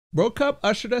World Cup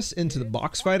ushered us into the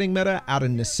box fighting meta out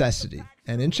of necessity.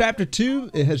 And in Chapter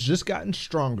 2, it has just gotten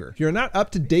stronger. If you're not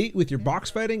up to date with your box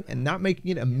fighting and not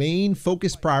making it a main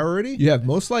focus priority, you have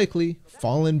most likely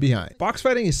fallen behind. Box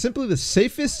fighting is simply the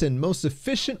safest and most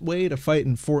efficient way to fight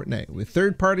in Fortnite, with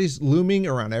third parties looming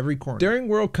around every corner. During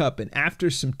World Cup and after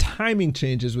some timing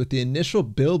changes with the initial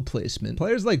build placement,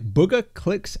 players like Booga,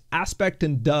 Clicks, Aspect,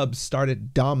 and Dubs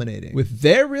started dominating, with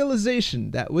their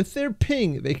realization that with their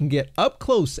ping, they can get up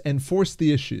close and force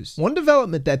the issues. One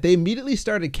development that they immediately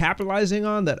started capitalizing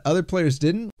on that other players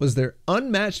didn't was their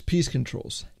unmatched piece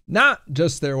controls, not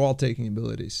just their wall taking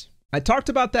abilities. I talked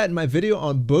about that in my video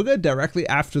on Booga directly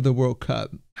after the World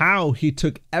Cup, how he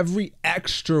took every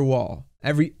extra wall,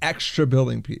 every extra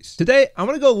building piece. Today, I'm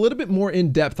going to go a little bit more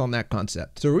in depth on that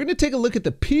concept. So we're going to take a look at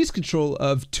the piece control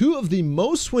of two of the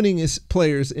most winningest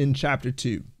players in Chapter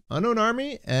 2,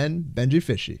 UnknownxArmy and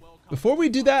Benjyfishy. Before we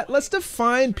do that, let's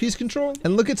define piece control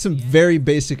and look at some very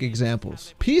basic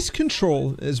examples. Piece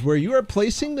control is where you are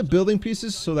placing the building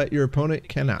pieces so that your opponent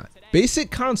cannot.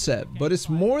 Basic concept, but it's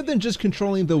more than just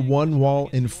controlling the one wall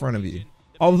in front of you.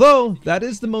 Although that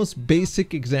is the most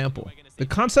basic example. The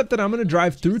concept that I'm going to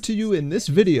drive through to you in this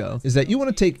video is that you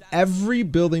want to take every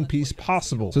building piece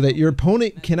possible so that your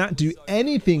opponent cannot do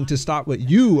anything to stop what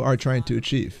you are trying to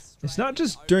achieve. It's not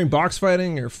just during box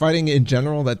fighting or fighting in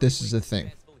general that this is a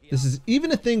thing. This is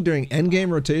even a thing during endgame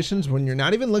rotations when you're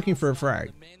not even looking for a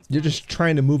frag. You're just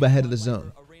trying to move ahead of the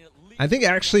zone. I think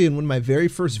actually in one of my very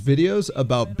first videos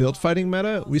about build fighting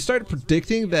meta, we started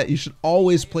predicting that you should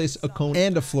always place a cone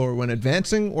and a floor when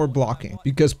advancing or blocking,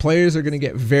 because players are going to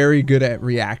get very good at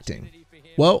reacting.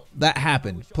 Well, that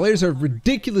happened. Players are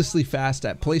ridiculously fast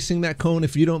at placing that cone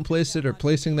if you don't place it, or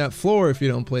placing that floor if you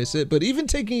don't place it, but even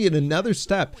taking it another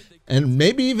step, and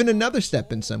maybe even another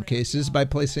step in some cases, by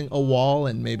placing a wall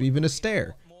and maybe even a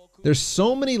stair. There's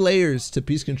so many layers to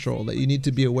piece control that you need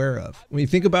to be aware of. When you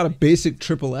think about a basic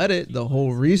triple edit, the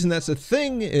whole reason that's a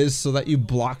thing is so that you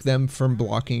block them from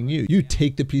blocking you. You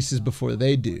take the pieces before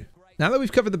they do. Now that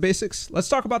we've covered the basics, let's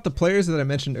talk about the players that I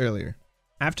mentioned earlier.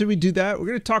 After we do that, we're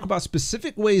going to talk about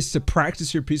specific ways to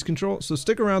practice your piece control, so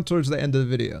stick around towards the end of the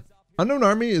video.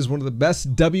 UnknownxArmy is one of the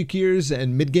best W keyers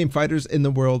and mid-game fighters in the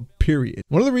world, period.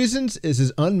 One of the reasons is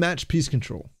his unmatched piece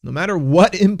control, no matter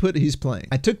what input he's playing.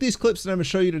 I took these clips that I'm going to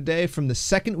show you today from the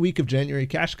second week of January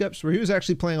Cash Cups, where he was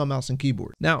actually playing on mouse and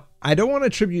keyboard. Now, I don't want to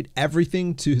attribute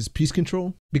everything to his piece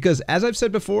control, because as I've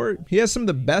said before, he has some of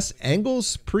the best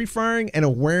angles, pre-firing, and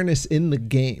awareness in the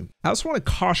game. I also want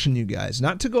to caution you guys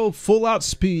not to go full out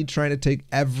speed trying to take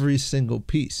every single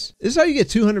piece. This is how you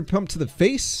get 200 pumped to the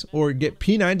face or get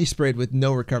P90 sprayed with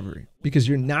no recovery, because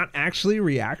you're not actually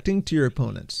reacting to your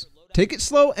opponents. Take it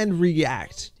slow and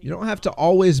react. You don't have to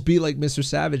always be like Mr.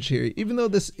 Savage here, even though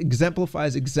this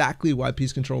exemplifies exactly why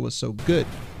piece control is so good.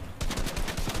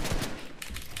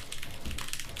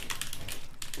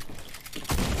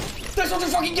 That's not the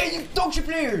fucking game, you dog shit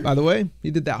player! By the way,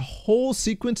 he did that whole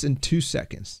sequence in 2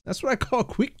 seconds. That's what I call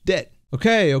quick death.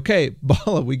 Okay,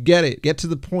 Ballatw, we get it. Get to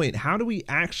the point. How do we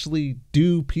actually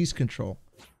do piece control?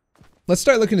 Let's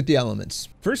start looking at the elements.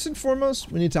 First and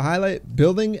foremost, we need to highlight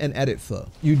building and edit flow.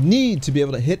 You need to be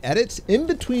able to hit edits in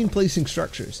between placing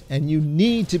structures, and you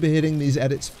need to be hitting these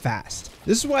edits fast.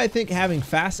 This is why I think having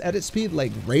fast edit speed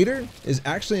like Raider is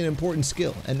actually an important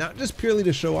skill, and not just purely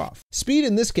to show off. Speed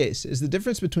in this case is the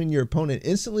difference between your opponent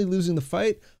instantly losing the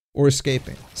fight or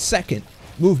escaping. Second,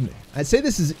 movement. I'd say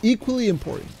this is equally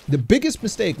important. The biggest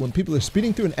mistake when people are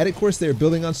speeding through an edit course they are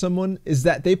building on someone is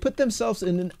that they put themselves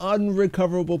in an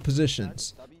unrecoverable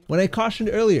positions. When I cautioned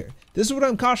earlier, this is what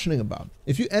I'm cautioning about.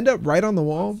 If you end up right on the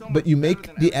wall, but you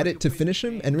make the edit to finish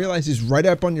him and realize he's right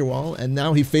up on your wall and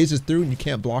now he phases through and you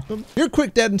can't block him, you're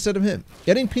quick dead instead of him.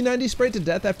 Getting P90 sprayed to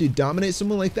death after you dominate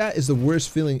someone like that is the worst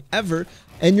feeling ever,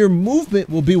 and your movement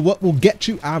will be what will get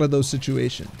you out of those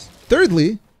situations.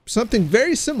 Thirdly, something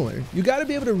very similar, you got to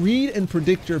be able to read and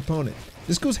predict your opponent.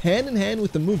 This goes hand in hand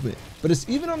with the movement, but it's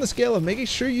even on the scale of making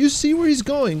sure you see where he's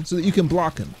going so that you can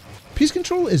block him. Piece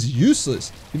control is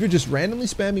useless if you're just randomly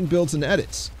spamming builds and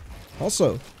edits.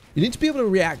 Also, you need to be able to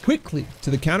react quickly to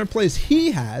the counterplays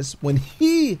he has when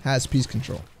he has piece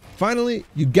control. Finally,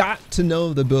 you got to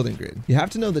know the building grid. You have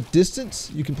to know the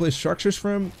distance you can place structures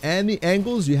from and the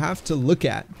angles you have to look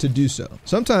at to do so.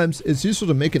 Sometimes it's useful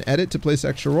to make an edit to place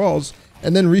extra walls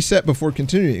and then reset before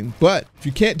continuing. But if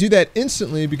you can't do that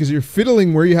instantly because you're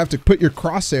fiddling where you have to put your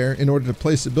crosshair in order to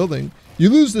place a building,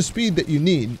 you lose the speed that you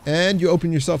need and you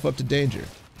open yourself up to danger.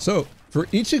 So for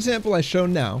each example I show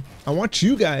now, I want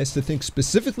you guys to think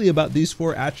specifically about these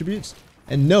 4 attributes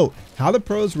and note how the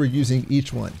pros were using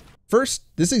each one. First,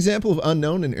 this example of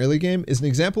Unknown in early game is an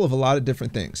example of a lot of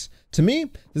different things. To me,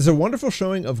 this is a wonderful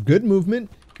showing of good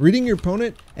movement, reading your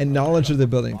opponent, and knowledge of the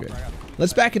building grid.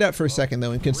 Let's back it up for a second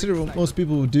though and consider what most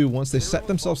people would do once they set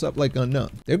themselves up like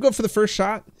Unknown. They would go for the first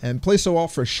shot and place a wall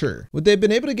for sure. Would they have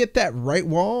been able to get that right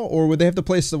wall, or would they have to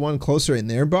place the one closer in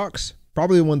their box?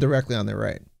 Probably the one directly on their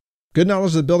right. Good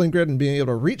knowledge of the building grid and being able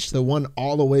to reach the one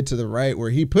all the way to the right where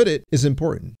he put it is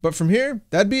important. But from here,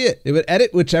 that'd be it. It would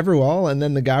edit whichever wall, and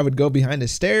then the guy would go behind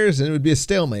his stairs and it would be a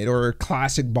stalemate or a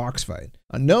classic box fight.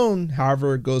 Unknown,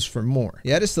 however, goes for more.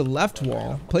 He edits the left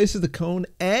wall, places the cone,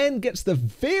 and gets the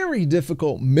very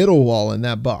difficult middle wall in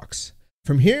that box.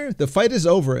 From here, the fight is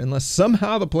over unless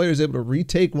somehow the player is able to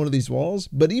retake one of these walls,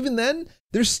 but even then,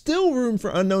 there's still room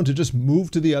for Unknown to just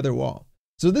move to the other wall.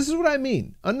 So this is what I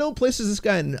mean. Unknown places this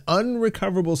guy in an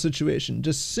unrecoverable situation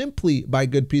just simply by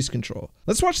good piece control.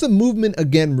 Let's watch the movement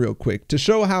again real quick to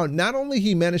show how not only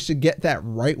he managed to get that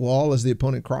right wall as the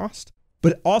opponent crossed,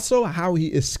 but also how he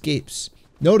escapes.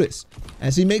 Notice,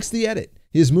 as he makes the edit,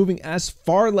 he is moving as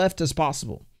far left as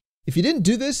possible. If he didn't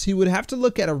do this, he would have to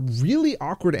look at a really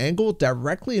awkward angle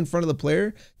directly in front of the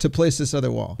player to place this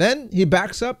other wall. Then he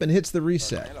backs up and hits the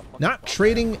reset, not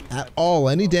trading at all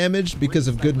any damage because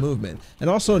of good movement,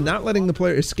 and also not letting the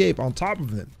player escape on top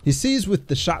of him. He sees with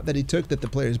the shot that he took that the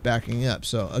player is backing up.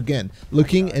 So again,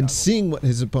 looking and seeing what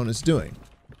his opponent's doing.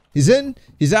 He's in,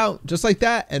 he's out, just like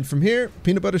that. And from here,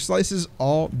 peanut butter slices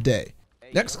all day.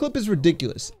 Next clip is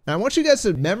ridiculous. Now I want you guys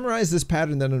to memorize this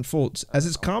pattern that unfolds, as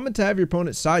it's common to have your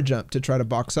opponent side jump to try to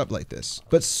box up like this.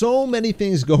 But so many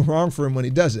things go wrong for him when he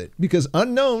does it, because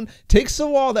Unknown takes the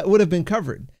wall that would have been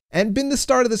covered and been the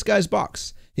start of this guy's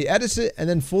box. He edits it and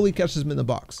then fully catches him in the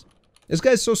box. This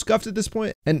guy's so scuffed at this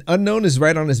point, and Unknown is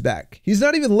right on his back. He's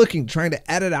not even looking, trying to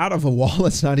edit out of a wall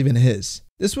that's not even his.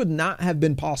 This would not have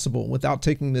been possible without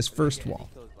taking this first wall.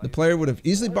 The player would have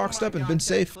easily boxed up and been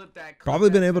safe,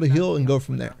 probably been able to heal and go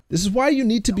from there. This is why you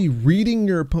need to be reading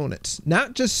your opponents,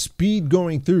 not just speed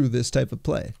going through this type of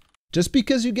play. Just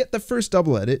because you get the first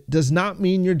double edit does not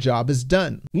mean your job is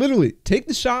done. Literally, take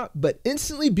the shot, but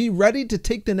instantly be ready to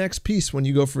take the next piece when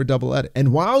you go for a double edit.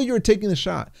 And while you're taking the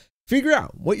shot, figure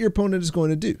out what your opponent is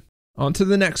going to do. On to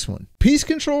the next one. Piece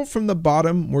control from the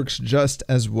bottom works just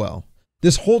as well.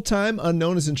 This whole time,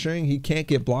 Unknown is ensuring he can't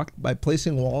get blocked by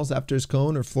placing walls after his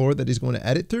cone or floor that he's going to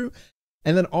edit through,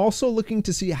 and then also looking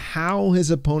to see how his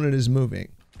opponent is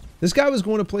moving. This guy was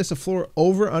going to place a floor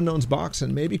over Unknown's box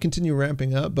and maybe continue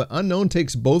ramping up, but Unknown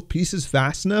takes both pieces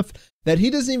fast enough that he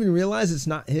doesn't even realize it's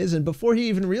not his, and before he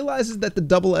even realizes that the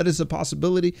double edit is a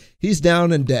possibility, he's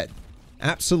down and dead.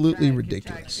 Absolutely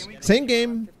ridiculous. Same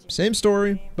game, same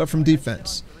story, but from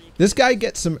defense. This guy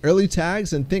gets some early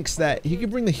tags and thinks that he can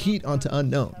bring the heat onto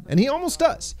Unknown, and he almost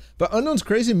does, but Unknown's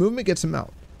crazy movement gets him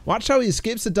out. Watch how he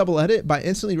escapes the double edit by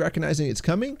instantly recognizing it's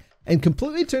coming and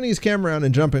completely turning his camera around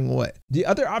and jumping away. The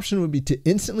other option would be to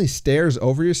instantly stairs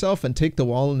over yourself and take the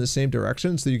wall in the same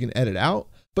direction so you can edit out,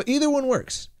 but either one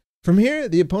works. From here,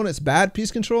 the opponent's bad piece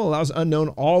control allows Unknown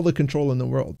all the control in the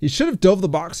world. He should have dove the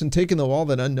box and taken the wall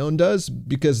that Unknown does,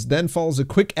 because then follows a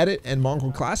quick edit and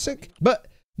Mongol Classic, but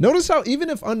notice how even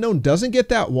if Unknown doesn't get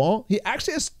that wall, he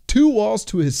actually has two walls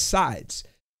to his sides.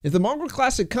 If the Mongol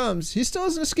Classic comes, he still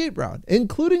has an escape route,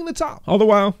 including the top. All the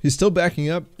while, he's still backing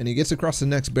up and he gets across the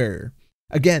next barrier.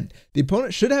 Again, the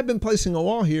opponent should have been placing a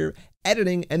wall here,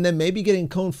 editing, and then maybe getting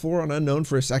cone floor on Unknown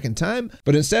for a second time,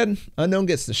 but instead, Unknown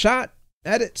gets the shot,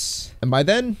 edits, and by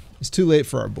then, it's too late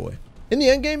for our boy. In the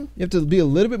end game, you have to be a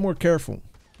little bit more careful.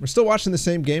 We're still watching the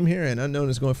same game here, and Unknown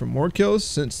is going for more kills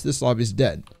since this lobby's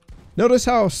dead. Notice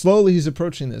how slowly he's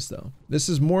approaching this though. This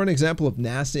is more an example of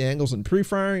nasty angles and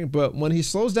pre-firing, but when he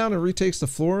slows down and retakes the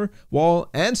floor, wall,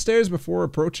 and stairs before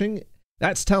approaching,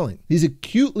 that's telling. He's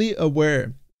acutely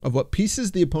aware of what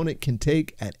pieces the opponent can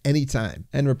take at any time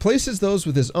and replaces those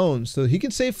with his own so he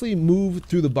can safely move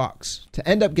through the box to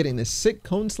end up getting this sick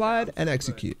cone slide and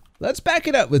execute. Let's back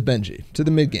it up with Benji to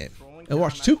the mid game and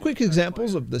watch two quick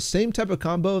examples of the same type of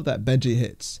combo that Benji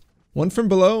hits. One from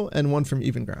below and one from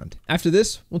even ground. After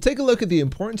this, we'll take a look at the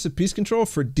importance of piece control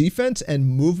for defense and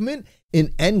movement in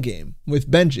endgame with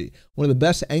Benji, one of the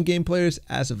best endgame players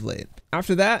as of late.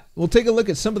 After that, we'll take a look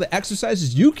at some of the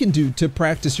exercises you can do to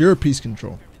practice your piece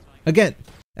control. Again,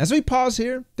 as we pause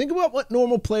here, think about what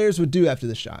normal players would do after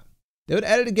the shot. They would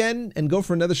edit again and go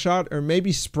for another shot or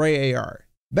maybe spray AR.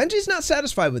 Benji's not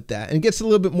satisfied with that and gets a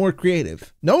little bit more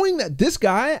creative, knowing that this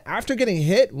guy, after getting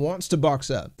hit, wants to box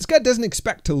up. This guy doesn't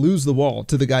expect to lose the wall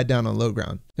to the guy down on low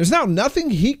ground. There's now nothing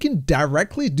he can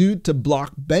directly do to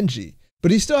block Benji,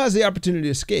 but he still has the opportunity to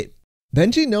escape.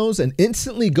 Benji knows and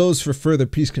instantly goes for further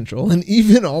piece control and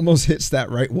even almost hits that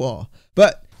right wall,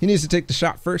 but he needs to take the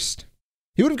shot first.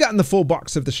 He would have gotten the full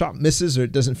box if the shot misses or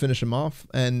it doesn't finish him off,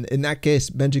 and in that case,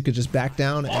 Benji could just back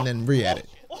down and then re-edit.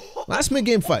 Last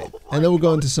mid-game fight, and then we'll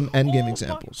go into some endgame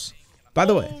examples. By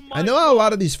the way, I know how a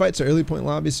lot of these fights are early point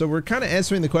lobbies, so we're kind of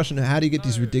answering the question of how do you get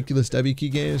these ridiculous W key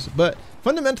games, but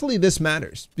fundamentally this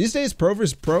matters. These days, pro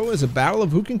vs pro is a battle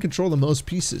of who can control the most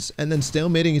pieces, and then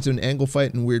stalemating into an angle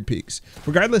fight and weird peaks.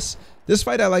 Regardless, this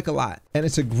fight I like a lot, and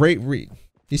it's a great read.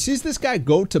 He sees this guy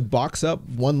go to box up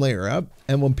one layer up,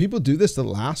 and when people do this, the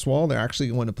last wall they're actually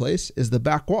going to place is the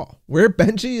back wall, where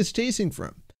Benji is chasing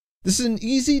from. This is an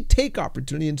easy take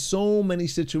opportunity in so many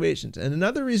situations, and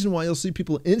another reason why you'll see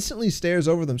people instantly stares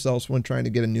over themselves when trying to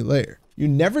get a new layer. You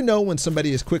never know when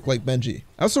somebody is quick like Benji.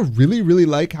 I also really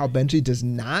like how Benji does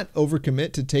not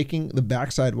overcommit to taking the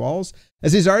backside walls,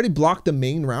 as he's already blocked the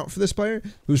main route for this player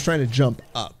who's trying to jump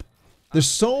up. There's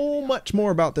so much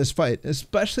more about this fight,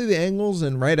 especially the angles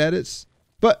and right edits,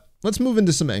 but let's move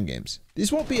into some endgames.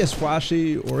 These won't be as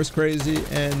flashy or as crazy,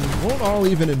 and won't all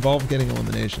even involve getting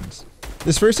eliminations.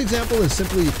 This first example is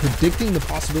simply predicting the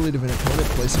possibility of an opponent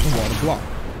placing a wall to block.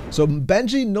 So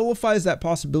Benji nullifies that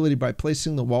possibility by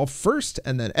placing the wall first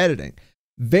and then editing.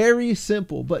 Very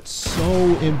simple, but so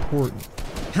important.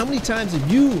 How many times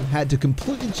have you had to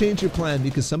completely change your plan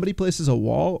because somebody places a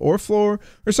wall or floor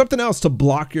or something else to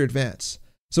block your advance?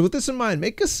 So with this in mind,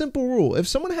 make a simple rule. If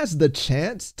someone has the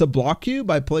chance to block you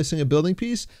by placing a building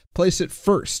piece, place it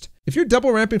first. If you're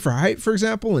double ramping for height, for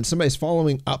example, and somebody's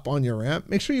following up on your ramp,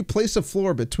 make sure you place a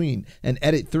floor between and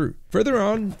edit through. Further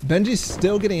on, Benji's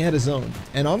still getting ahead of zone,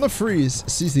 and on the freeze,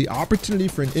 sees the opportunity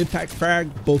for an impact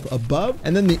frag both above,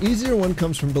 and then the easier one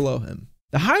comes from below him.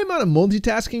 The high amount of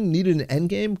multitasking needed in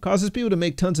endgame causes people to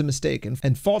make tons of mistakes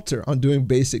and falter on doing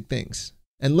basic things,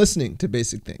 and listening to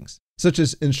basic things, such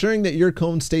as ensuring that your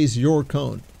cone stays your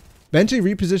cone. Benji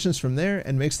repositions from there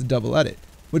and makes the double edit,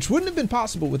 which wouldn't have been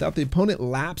possible without the opponent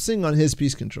lapsing on his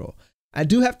piece control. I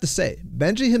do have to say,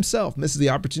 Benji himself misses the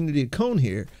opportunity to cone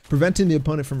here, preventing the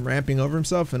opponent from ramping over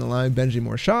himself and allowing Benji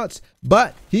more shots,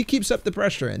 but he keeps up the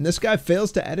pressure, and this guy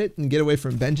fails to edit and get away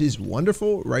from Benji's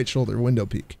wonderful right shoulder window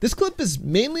peek. This clip is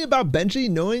mainly about Benji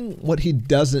knowing what he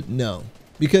doesn't know.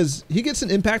 Because he gets an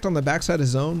impact on the backside of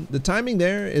zone. The timing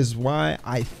there is why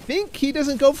I think he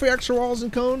doesn't go for extra walls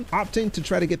and cone, opting to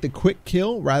try to get the quick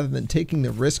kill rather than taking the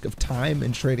risk of time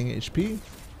and trading HP.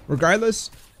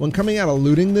 Regardless, when coming out of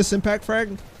looting this impact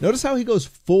frag, notice how he goes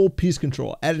full piece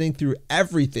control, editing through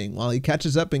everything while he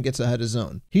catches up and gets ahead of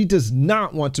zone. He does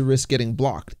not want to risk getting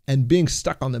blocked and being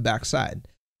stuck on the backside.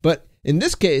 But in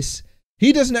this case,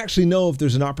 he doesn't actually know if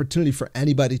there's an opportunity for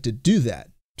anybody to do that.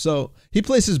 So he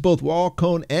places both wall,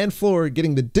 cone, and floor,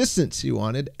 getting the distance he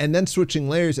wanted, and then switching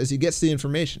layers as he gets the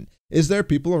information. Is there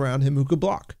people around him who could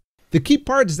block? The key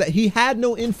part is that he had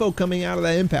no info coming out of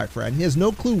that impact frag, and he has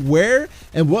no clue where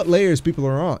and what layers people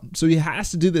are on. So he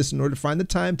has to do this in order to find the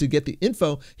time to get the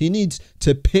info he needs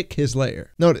to pick his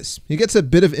layer. Notice, he gets a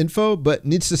bit of info, but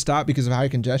needs to stop because of high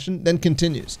congestion, then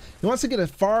continues. He wants to get as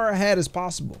far ahead as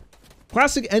possible.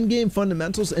 Classic endgame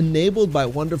fundamentals enabled by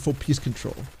wonderful piece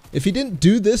control. If he didn't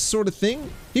do this sort of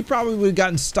thing, he probably would have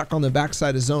gotten stuck on the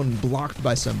backside of zone and blocked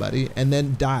by somebody and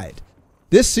then died.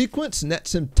 This sequence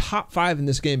nets him top 5 in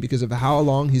this game because of how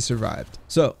long he survived.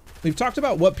 So we've talked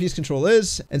about what piece control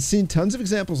is and seen tons of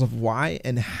examples of why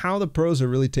and how the pros are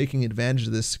really taking advantage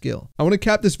of this skill. I want to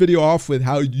cap this video off with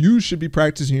how you should be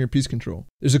practicing your piece control.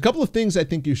 There's a couple of things I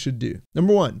think you should do.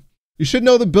 Number 1, you should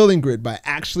know the building grid by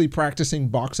actually practicing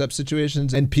box up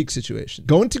situations and peak situations.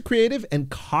 Go into creative and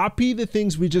copy the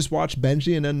things we just watched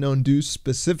Benji and Unknown do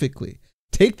specifically.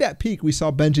 Take that peek we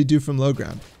saw Benji do from low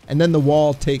ground, and then the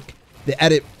wall take, the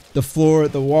edit, the floor,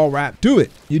 the wall wrap, do it.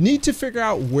 You need to figure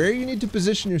out where you need to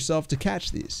position yourself to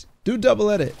catch these. Do double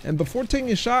edit, and before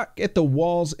taking a shot, get the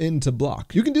walls in to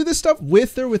block. You can do this stuff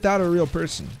with or without a real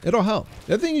person. It'll help.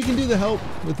 The other thing you can do to help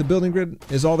with the building grid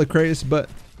is all the craze, but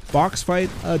box fight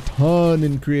a ton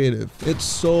in creative. It's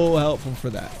so helpful for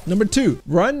that. Number 2,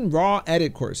 run raw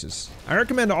edit courses. I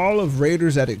recommend all of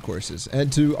Raider's edit courses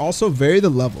and to also vary the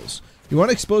levels. You want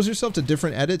to expose yourself to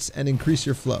different edits and increase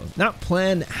your flow, not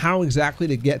plan how exactly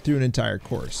to get through an entire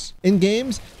course. In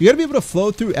games, you got to be able to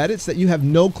flow through edits that you have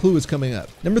no clue is coming up.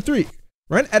 Number 3,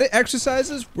 run edit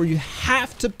exercises where you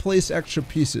have to place extra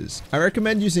pieces. I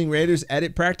recommend using Raider's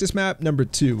edit practice map number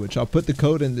 2, which I'll put the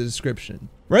code in the description.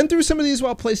 Run through some of these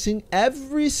while placing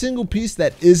every single piece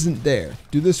that isn't there.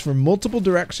 Do this for multiple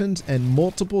directions and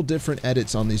multiple different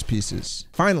edits on these pieces.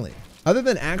 Finally, other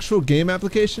than actual game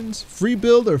applications, free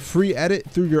build or free edit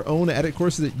through your own edit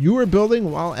courses that you are building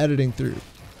while editing through.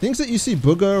 Things that you see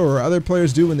Booga or other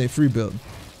players do when they free build.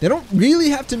 They don't really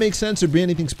have to make sense or be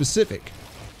anything specific.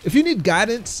 If you need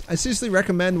guidance, I seriously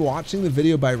recommend watching the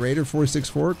video by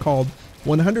Raider464 called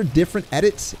 100 Different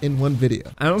Edits in One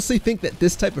Video. I honestly think that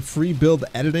this type of free build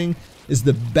editing is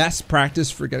the best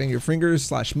practice for getting your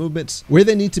fingers/movements where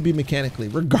they need to be mechanically,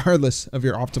 regardless of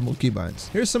your optimal keybinds.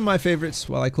 Here's some of my favorites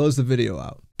while I close the video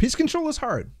out. Piece control is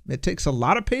hard. It takes a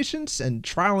lot of patience and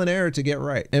trial and error to get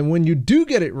right. And when you do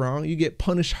get it wrong, you get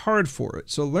punished hard for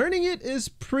it. So learning it is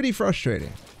pretty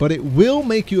frustrating, but it will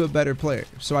make you a better player.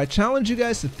 So I challenge you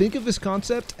guys to think of this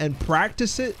concept and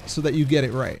practice it so that you get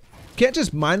it right. You can't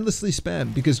just mindlessly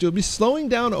spam because you'll be slowing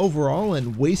down overall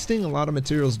and wasting a lot of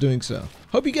materials doing so.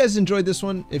 Hope you guys enjoyed this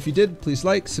one. If you did, please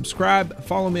like, subscribe,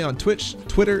 follow me on Twitch,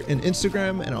 Twitter, and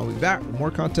Instagram, and I'll be back with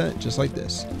more content just like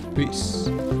this. Peace.